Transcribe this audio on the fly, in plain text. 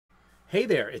Hey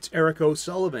there, it's Eric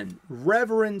O'Sullivan,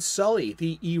 Reverend Sully,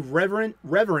 the irreverent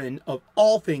reverend of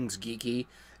all things geeky,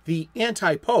 the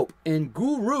anti-pope and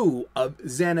guru of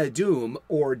Xanadu,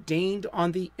 ordained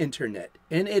on the internet.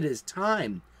 And it is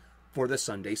time for the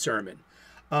Sunday Sermon.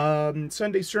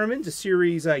 Sunday Sermon's a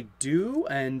series I do,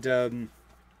 and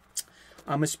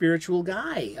I'm a spiritual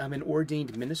guy. I'm an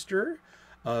ordained minister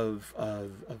of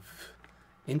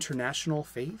international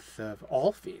faith, of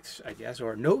all faiths, I guess,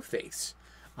 or no faiths.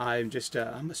 I'm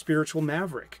a spiritual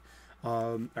maverick.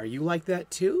 Are you like that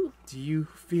too? Do you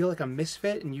feel like a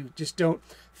misfit and you just don't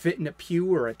fit in a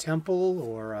pew or a temple,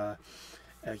 or,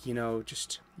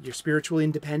 just you're spiritually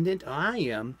independent? I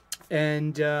am.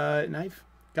 And I've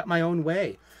got my own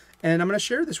way. And I'm going to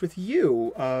share this with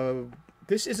you.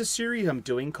 This is a series I'm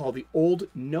doing called The Old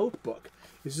Notebook.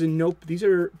 These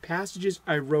are passages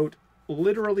I wrote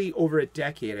literally over a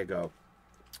decade ago.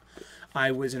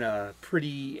 I was in a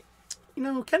pretty,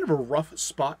 kind of a rough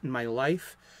spot in my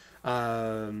life.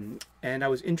 And I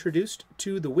was introduced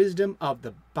to the wisdom of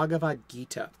the Bhagavad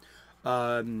Gita,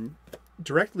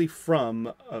 directly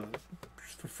from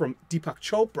Deepak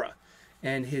Chopra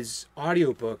and his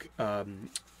audiobook,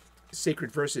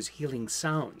 Sacred Verses, Healing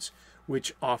Sounds,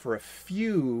 which offer a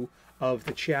few of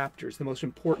the chapters, the most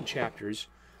important chapters,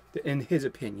 in his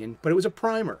opinion. But it was a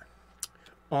primer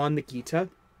on the Gita.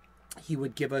 He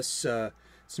would give us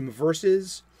some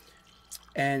verses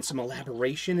and some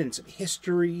elaboration and some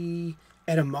history,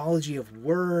 etymology of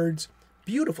words,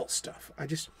 beautiful stuff.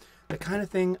 The kind of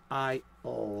thing I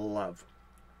love.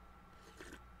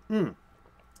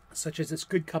 Such as this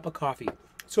good cup of coffee.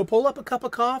 So pull up a cup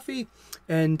of coffee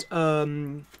and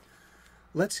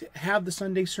let's have the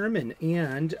Sunday sermon.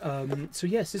 And so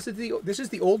yes, this is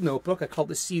the Old Notebook. I call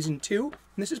this Season 2, and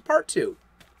this is Part 2.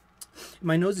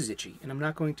 My nose is itchy, and I'm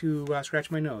not going to scratch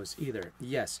my nose either.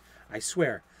 Yes, I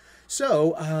swear.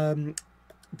 So,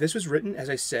 this was written, as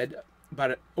I said,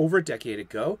 over a decade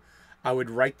ago. I would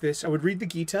read the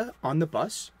Gita on the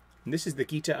bus. And this is the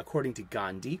Gita according to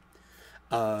Gandhi.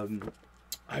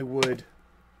 I would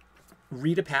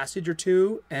read a passage or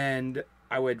two, and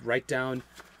I would write down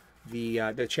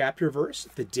the chapter verse,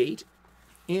 the date,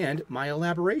 and my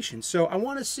elaboration. So I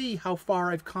want to see how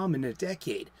far I've come in a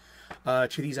decade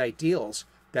to these ideals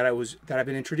that I've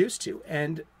been introduced to.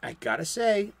 And I gotta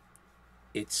say,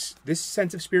 this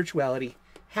sense of spirituality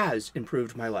has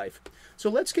improved my life. So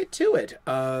let's get to it.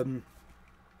 We're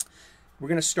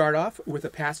going to start off with a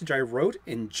passage I wrote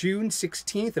in June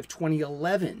 16th of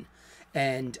 2011.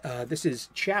 And this is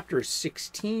chapter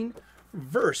 16,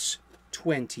 verse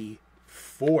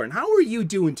 24. And how are you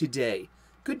doing today?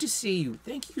 Good to see you.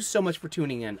 Thank you so much for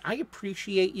tuning in. I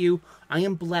appreciate you. I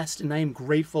am blessed and I am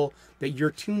grateful that you're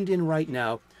tuned in right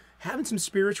now, having some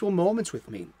spiritual moments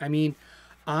with me. I mean,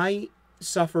 I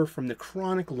suffer from the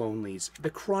chronic lonelies, the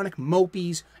chronic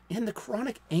mopies, and the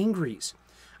chronic angries.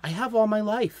 I have all my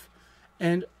life,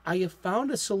 and I have found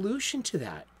a solution to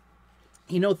that.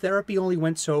 Therapy only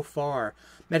went so far.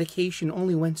 Medication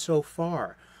only went so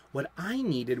far. What I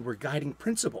needed were guiding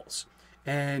principles,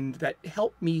 and that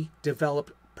helped me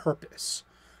develop purpose.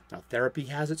 Now, therapy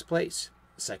has its place.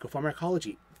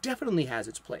 Psychopharmacology definitely has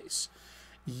its place.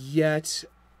 Yet,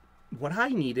 what I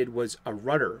needed was a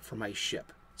rudder for my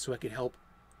ship, so I could help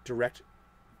direct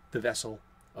the vessel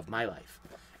of my life.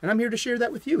 And I'm here to share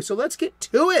that with you. So let's get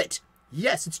to it.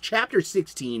 Yes, it's chapter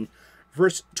 16,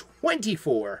 verse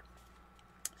 24.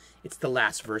 It's the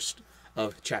last verse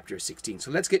of chapter 16. So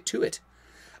let's get to it.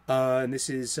 And this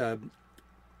is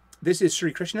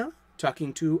Sri Krishna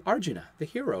talking to Arjuna, the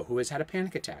hero who has had a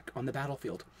panic attack on the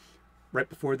battlefield right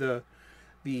before the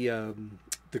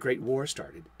Great War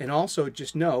started. And also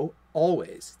just know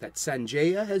always that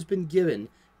Sanjaya has been given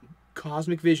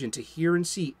cosmic vision to hear and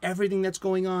see everything that's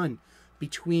going on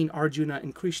between Arjuna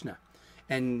and Krishna.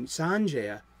 And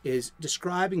Sanjaya is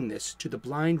describing this to the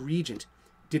blind regent,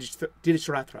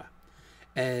 Didishratra.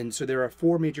 And so there are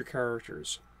 4 major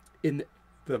characters in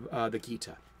the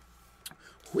Gita,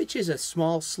 which is a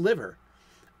small sliver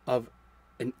of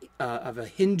a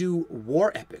Hindu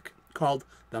war epic called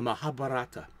the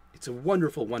Mahabharata. It's a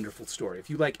wonderful, wonderful story. If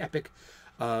you like epic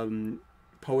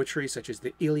poetry such as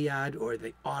the Iliad or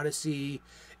the Odyssey,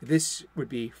 this would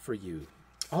be for you.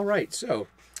 All right, so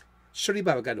Shri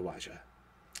Bhagavaja.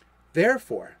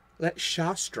 Therefore, let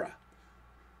Shastra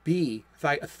be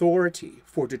thy authority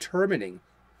for determining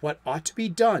what ought to be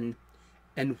done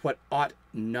and what ought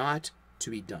not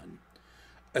to be done.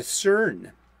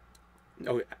 Ascertain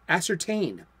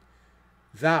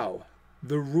thou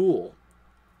the rule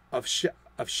of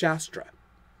Shastra,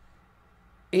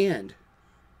 and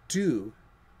do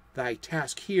thy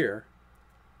task here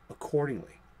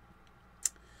accordingly.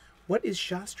 What is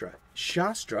Shastra?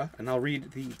 Shastra, and I'll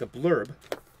read the blurb.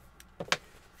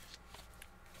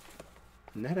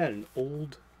 And that had an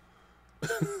old,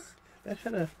 that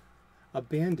had a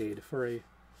Band-Aid for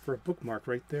a bookmark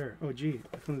right there. Oh, gee,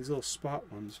 I found these little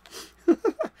spot ones.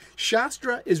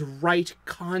 Shastra is right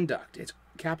conduct. It's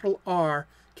capital R,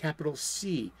 capital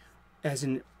C, as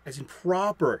in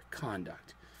proper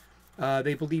conduct.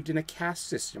 They believed in a caste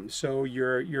system, so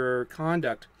your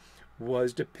conduct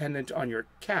was dependent on your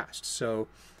caste. So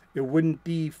it wouldn't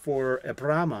be for a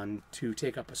Brahman to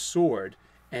take up a sword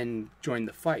and join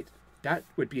the fight. That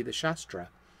would be the Shastra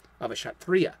of a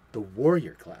Kshatriya, the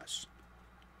warrior class.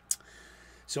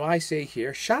 So I say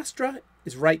here, Shastra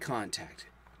is right contact.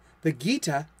 The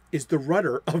Gita is the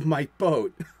rudder of my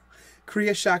boat.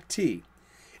 Kriya Shakti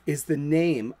is the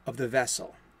name of the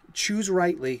vessel. Choose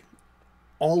rightly,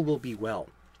 all will be well.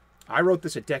 I wrote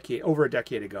this over a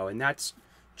decade ago, and that's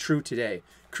true today.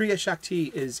 Kriya Shakti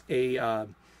is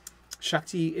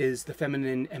Shakti is the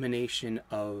feminine emanation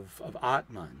of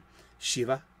Atman.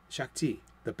 Shiva Shakti,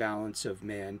 the balance of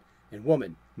man and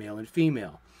woman, male and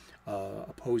female,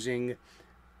 opposing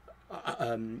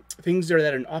things that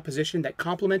are in opposition, that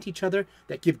complement each other,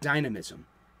 that give dynamism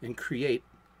and create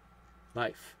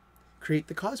life, create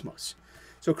the cosmos.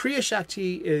 So Kriya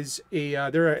Shakti is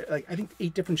there are like I think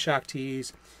 8 different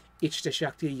Shaktis, Ishta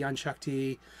Shakti, Yan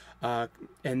Shakti,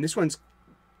 and this one's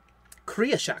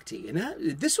Kriya Shakti. And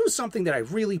this was something that I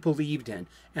really believed in,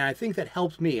 and I think that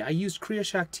helped me. I used Kriya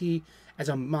Shakti as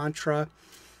a mantra,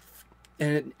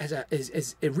 and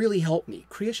it really helped me.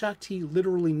 Kriya Shakti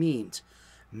literally means,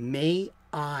 may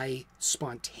I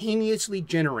spontaneously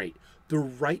generate the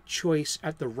right choice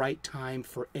at the right time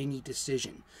for any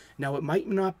decision. Now, it might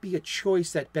not be a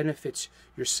choice that benefits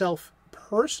yourself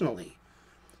personally,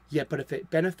 yet, but if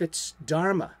it benefits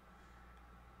Dharma,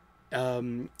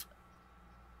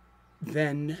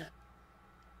 then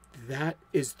that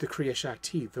is the Kriya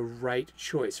Shakti, the right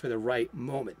choice for the right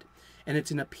moment. And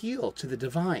it's an appeal to the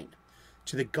divine,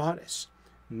 to the goddess.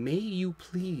 May you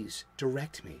please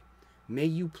direct me. May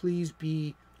you please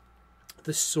be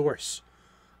the source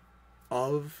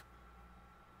of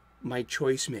my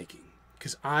choice making,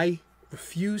 because I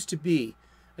refuse to be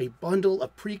a bundle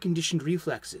of preconditioned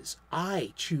reflexes.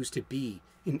 I choose to be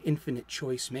an infinite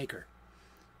choice maker,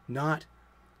 not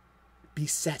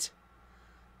beset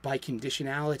by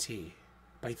conditionality,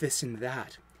 by this and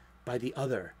that, by the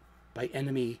other, by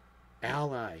enemy,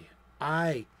 ally.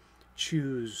 I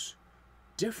choose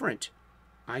different.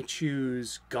 I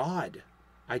choose God.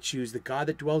 I choose the God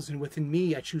that dwells within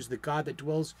me. I choose the God that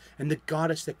dwells and the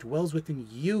goddess that dwells within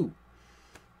you.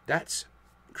 That's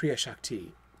Kriya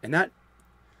Shakti. And that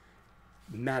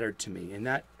mattered to me, and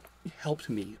that helped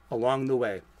me along the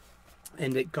way.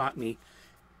 And it got me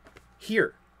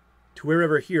here, to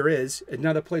wherever here is,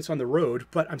 another place on the road,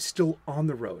 but I'm still on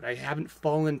the road. I haven't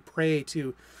fallen prey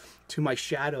to my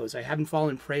shadows. I haven't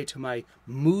fallen prey to my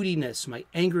moodiness, my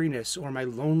angriness, or my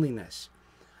loneliness.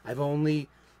 I've only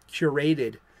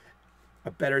curated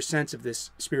a better sense of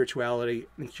this spirituality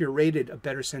and curated a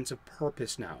better sense of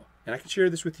purpose now. And I can share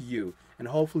this with you, and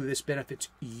hopefully this benefits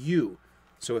you.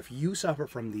 So if you suffer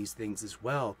from these things as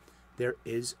well, there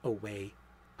is a way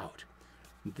out.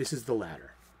 This is the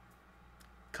ladder.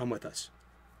 Come with us.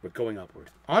 We're going upward.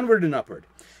 Onward and upward.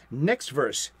 Next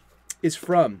verse is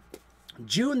from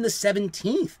June the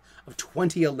 17th of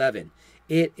 2011.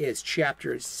 It is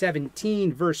chapter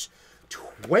 17, verse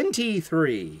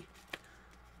 23.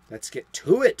 Let's get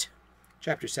to it.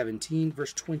 Chapter 17,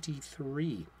 verse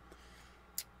 23.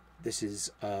 This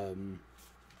is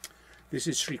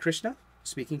Sri Krishna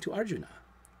speaking to Arjuna.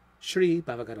 Shri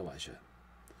Bhagavata.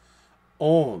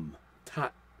 Om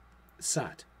Tat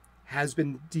Sat has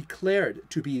been declared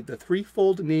to be the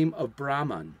threefold name of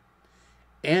Brahman,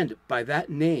 and by that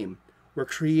name were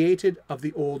created of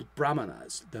the old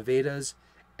Brahmanas, the Vedas,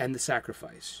 and the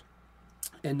sacrifice.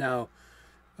 And now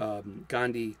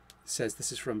Gandhi says,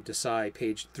 this is from Desai,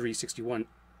 page 361,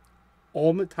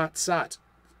 Om Tat Sat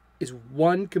is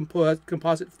one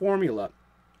composite formula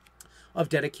of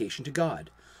dedication to God.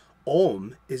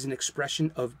 Om is an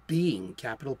expression of being,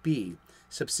 capital B,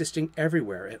 subsisting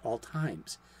everywhere at all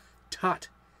times. Tat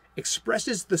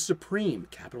expresses the supreme,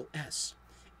 capital S,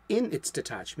 in its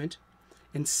detachment,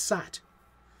 and Sat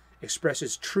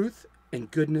expresses truth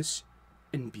and goodness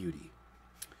and beauty.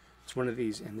 It's one of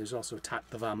these, and there's also Tat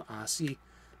Tavam Asi,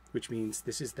 which means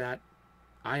this is that,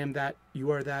 I am that,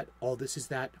 you are that, all this is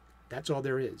that, that's all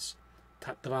there is.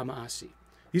 Tat Tavam Asi.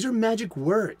 These are magic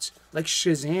words, like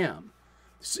Shazam.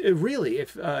 Really,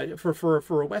 if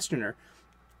for a Westerner,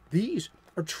 these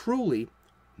are truly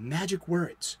magic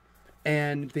words,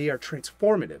 and they are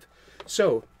transformative.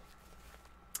 So,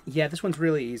 Yeah, this one's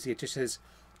really easy. It just says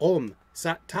Om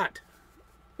Sat Tat,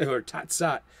 or Tat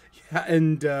Sat. Yeah,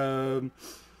 and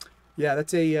yeah,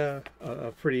 that's a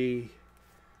pretty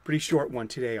short one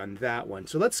today on that one.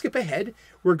 So let's skip ahead.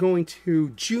 We're going to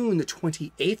June the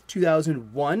 28th,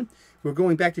 2001. We're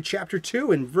going back to chapter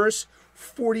 2 and verse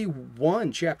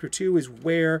 41. Chapter 2 is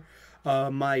where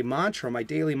my mantra, my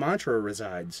daily mantra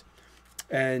resides.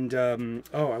 And,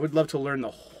 oh, I would love to learn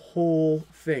the whole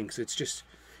thing. So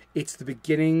it's the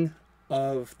beginning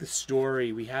of the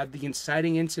story. We had the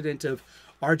inciting incident of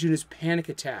Arjuna's panic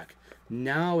attack.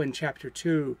 Now in chapter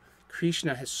 2,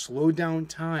 Krishna has slowed down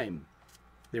time.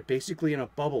 They're basically in a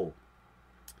bubble.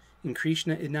 And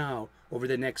Krishna now, over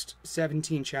the next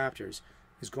 17 chapters,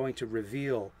 is going to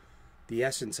reveal the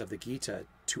essence of the Gita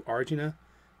to Arjuna,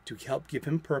 to help give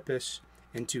him purpose,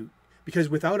 and because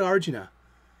without Arjuna,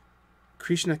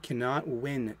 Krishna cannot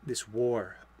win this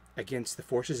war against the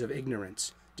forces of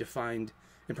ignorance defined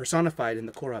and personified in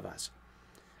the Kauravas.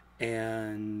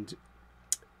 And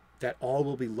that all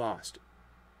will be lost,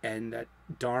 and that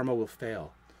Dharma will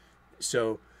fail.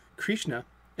 So Krishna,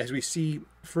 as we see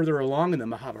further along in the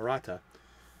Mahabharata,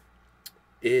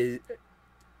 he's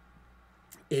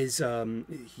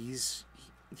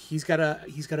got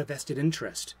a vested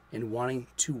interest in wanting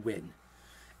to win,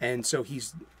 and so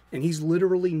he's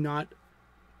literally not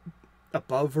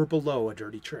above or below a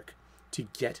dirty trick to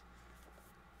get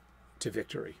to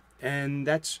victory. And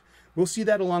we'll see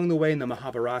that along the way in the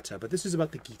Mahabharata, but this is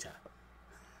about the Gita.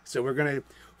 So we're going to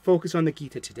focus on the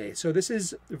Gita today. So this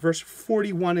is verse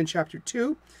 41 in chapter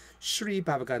 2, Sri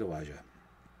Bhagavad.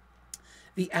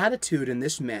 The attitude in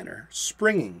this manner,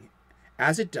 springing,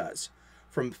 as it does,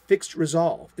 from fixed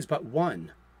resolve, is but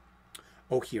one,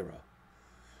 O hero.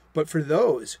 But for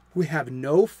those who have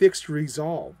no fixed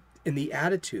resolve in the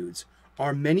attitudes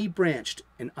are many-branched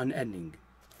and unending.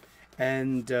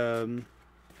 And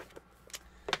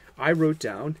I wrote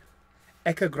down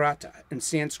ekagrata in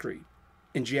Sanskrit.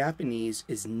 In Japanese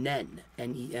is nen,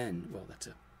 N-E-N. Well, that's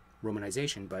a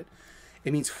romanization, but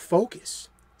it means focus,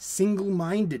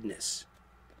 single-mindedness.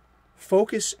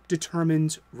 Focus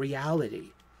determines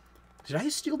reality. Did I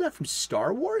steal that from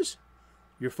Star Wars?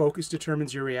 Your focus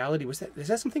determines your reality. Is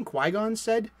that something Qui-Gon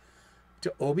said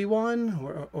to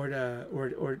Obi-Wan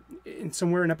or in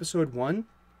somewhere in episode 1?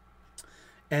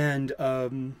 And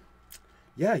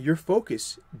yeah, your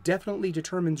focus definitely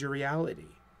determines your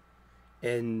reality,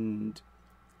 and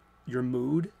your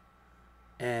mood,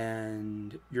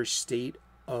 and your state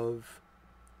of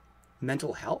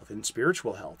mental health and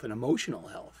spiritual health and emotional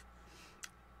health.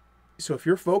 So if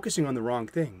you're focusing on the wrong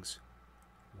things,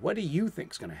 what do you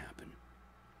think is going to happen?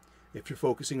 If you're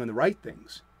focusing on the right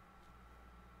things,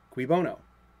 cui bono?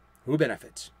 Who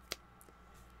benefits?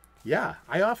 Yeah,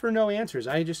 I offer no answers.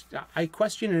 I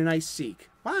question and I seek.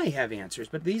 I have answers,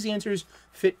 but these answers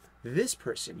fit this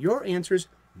person. Your answers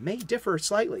may differ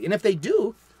slightly. And if they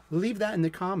do, leave that in the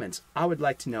comments. I would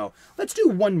like to know. Let's do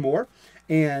one more.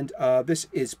 And this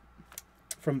is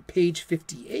from page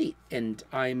 58. And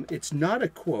it's not a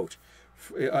quote.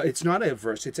 It's not a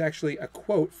verse. It's actually a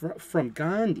quote from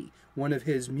Gandhi, one of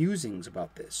his musings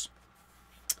about this.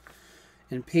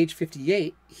 In page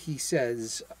 58,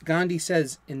 Gandhi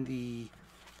says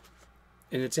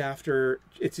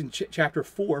it's in chapter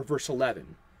 4, verse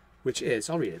 11, which is,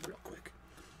 I'll read it real quick.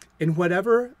 In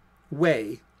whatever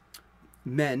way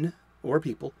men or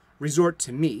people resort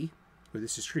to me, or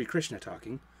this is Sri Krishna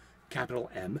talking,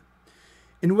 capital M,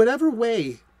 in whatever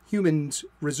way humans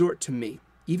resort to me,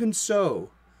 even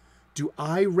so do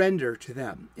I render to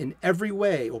them in every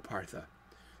way, O Partha.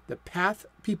 The path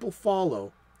people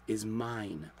follow is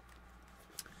mine.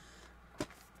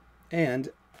 And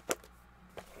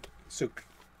so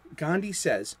Gandhi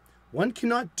says, one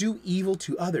cannot do evil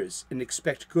to others and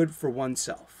expect good for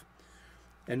oneself.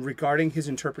 And regarding his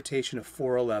interpretation of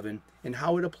 4:11 and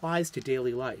how it applies to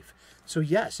daily life. So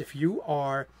yes, if you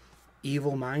are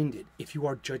evil-minded, if you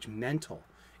are judgmental,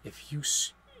 if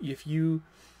you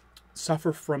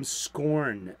suffer from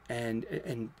scorn and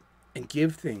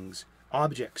give things,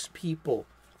 objects, people,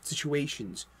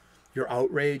 situations, your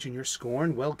outrage and your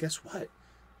scorn, well, guess what?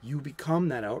 You become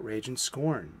that outrage and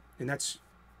scorn. And that's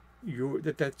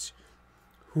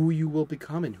who you will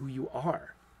become and who you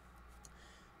are.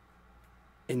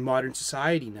 In modern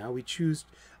society now,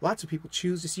 lots of people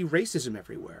choose to see racism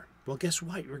everywhere. Well, guess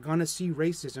what? You're going to see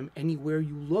racism anywhere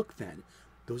you look then.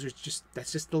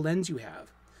 That's just the lens you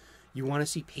have. You want to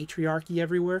see patriarchy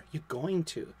everywhere? You're going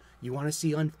to. You want to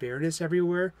see unfairness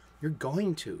everywhere? You're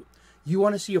going to. You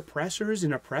want to see oppressors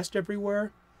and oppressed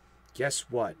everywhere? Guess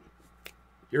what?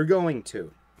 You're going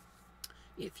to.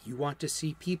 If you want to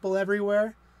see people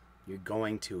everywhere, You're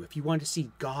going to. If you want to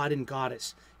see God and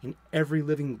Goddess in every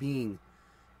living being,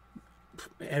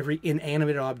 every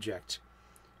inanimate object,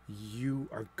 you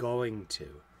are going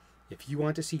to. If you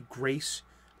want to see grace,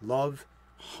 love,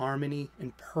 harmony,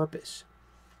 and purpose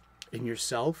in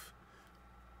yourself,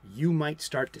 you might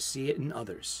start to see it in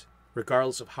others,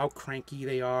 regardless of how cranky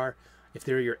they are, if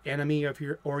they're your enemy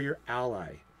or your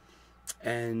ally.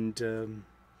 And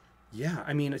yeah,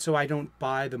 I mean, so I don't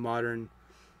buy the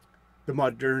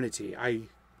modernity. I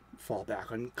fall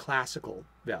back on classical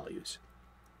values.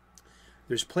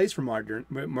 There's place for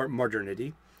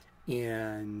modernity,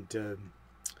 and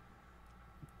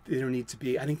there needs to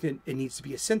be. I think that it needs to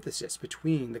be a synthesis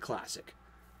between the classic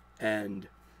and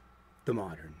the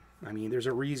modern. I mean, there's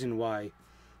a reason why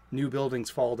new buildings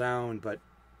fall down, but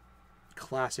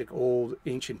classic, old,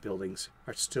 ancient buildings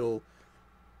are still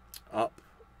up.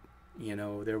 You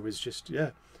know, there was just,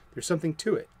 yeah, there's something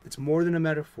to it. It's more than a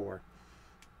metaphor.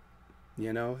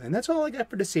 You know, and that's all I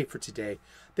got to say for today.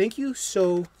 Thank you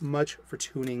so much for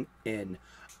tuning in.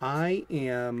 I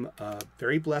am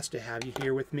very blessed to have you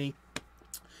here with me.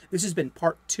 This has been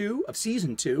part 2 of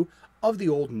season 2 of the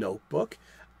Old Notebook,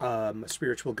 a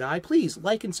spiritual guide. Please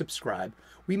like and subscribe.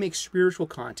 We make spiritual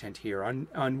content here.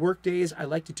 On work days, I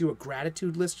like to do a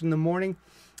gratitude list in the morning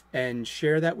and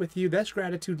share that with you. This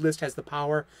gratitude list has the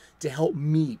power to help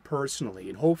me personally,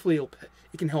 and hopefully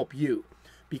it can help you,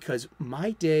 because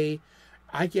my day,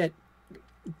 I get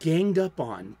ganged up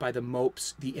on by the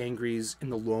mopes, the angries,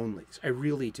 and the lonelies. I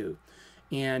really do.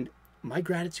 And my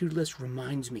gratitude list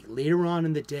reminds me later on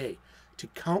in the day to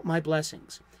count my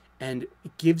blessings, and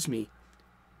it gives me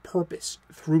purpose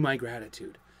through my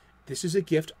gratitude. This is a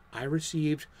gift I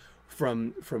received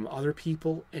from other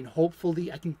people, and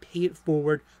hopefully I can pay it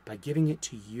forward by giving it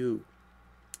to you.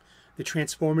 The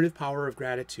transformative power of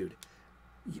gratitude.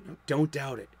 You know, don't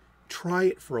doubt it. Try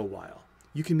it for a while.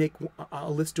 You can make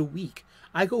a list a week.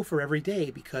 I go for every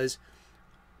day because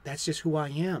that's just who I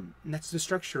am. And that's the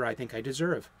structure I think I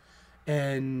deserve.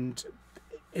 And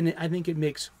I think it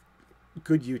makes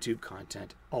good YouTube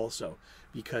content also,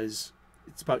 because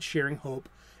it's about sharing hope.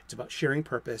 It's about sharing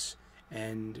purpose.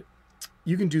 And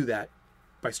you can do that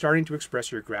by starting to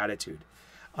express your gratitude.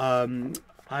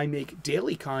 I make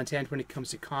daily content when it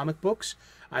comes to comic books.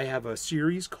 I have a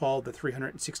series called The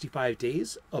 365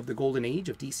 Days of the Golden Age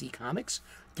of DC Comics,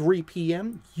 3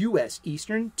 p.m. U.S.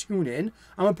 Eastern. Tune in.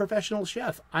 I'm a professional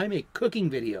chef. I make cooking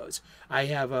videos. I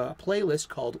have a playlist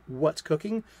called What's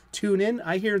Cooking. Tune in.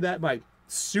 I hear that my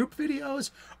soup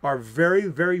videos are very,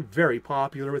 very, very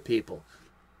popular with people.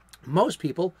 Most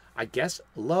people, I guess,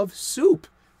 love soup.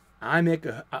 I make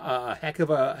a heck of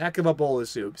a bowl of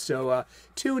soup. So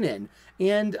tune in.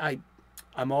 And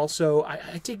I'm also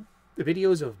I take the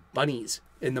videos of bunnies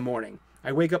in the morning.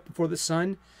 I wake up before the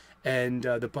sun, and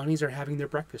the bunnies are having their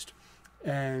breakfast,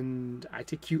 and I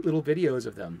take cute little videos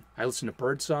of them. I listen to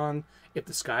birdsong. If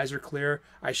the skies are clear,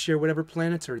 I share whatever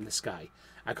planets are in the sky.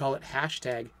 I call it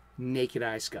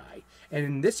 #NakedEyeSky. And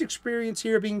in this experience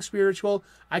here, being spiritual,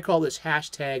 I call this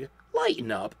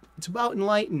 #Lighten Up. It's about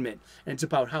enlightenment, and it's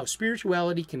about how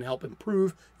spirituality can help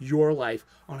improve your life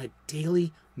on a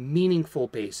daily, meaningful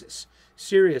basis.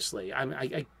 Seriously,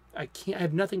 I can't. I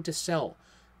have nothing to sell.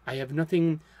 I have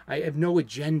nothing. I have no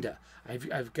agenda.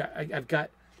 I've got.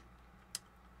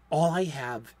 All I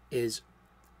have is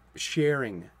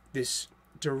sharing this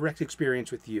direct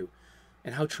experience with you,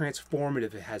 and how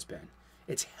transformative it has been.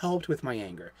 It's helped with my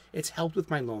anger. It's helped with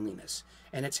my loneliness,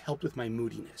 and it's helped with my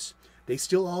moodiness. They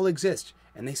still all exist,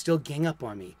 and they still gang up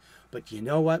on me. But you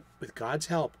know what? With God's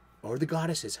help, or the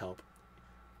Goddess's help,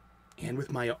 and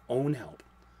with my own help,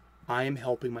 I am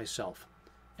helping myself.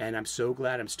 And I'm so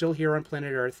glad I'm still here on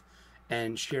planet Earth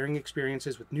and sharing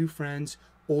experiences with new friends,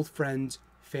 old friends,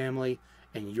 family,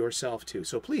 and yourself too.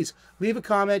 So please leave a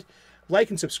comment, like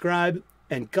and subscribe,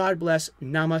 and God bless.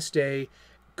 Namaste.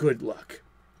 Good luck.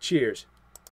 Cheers.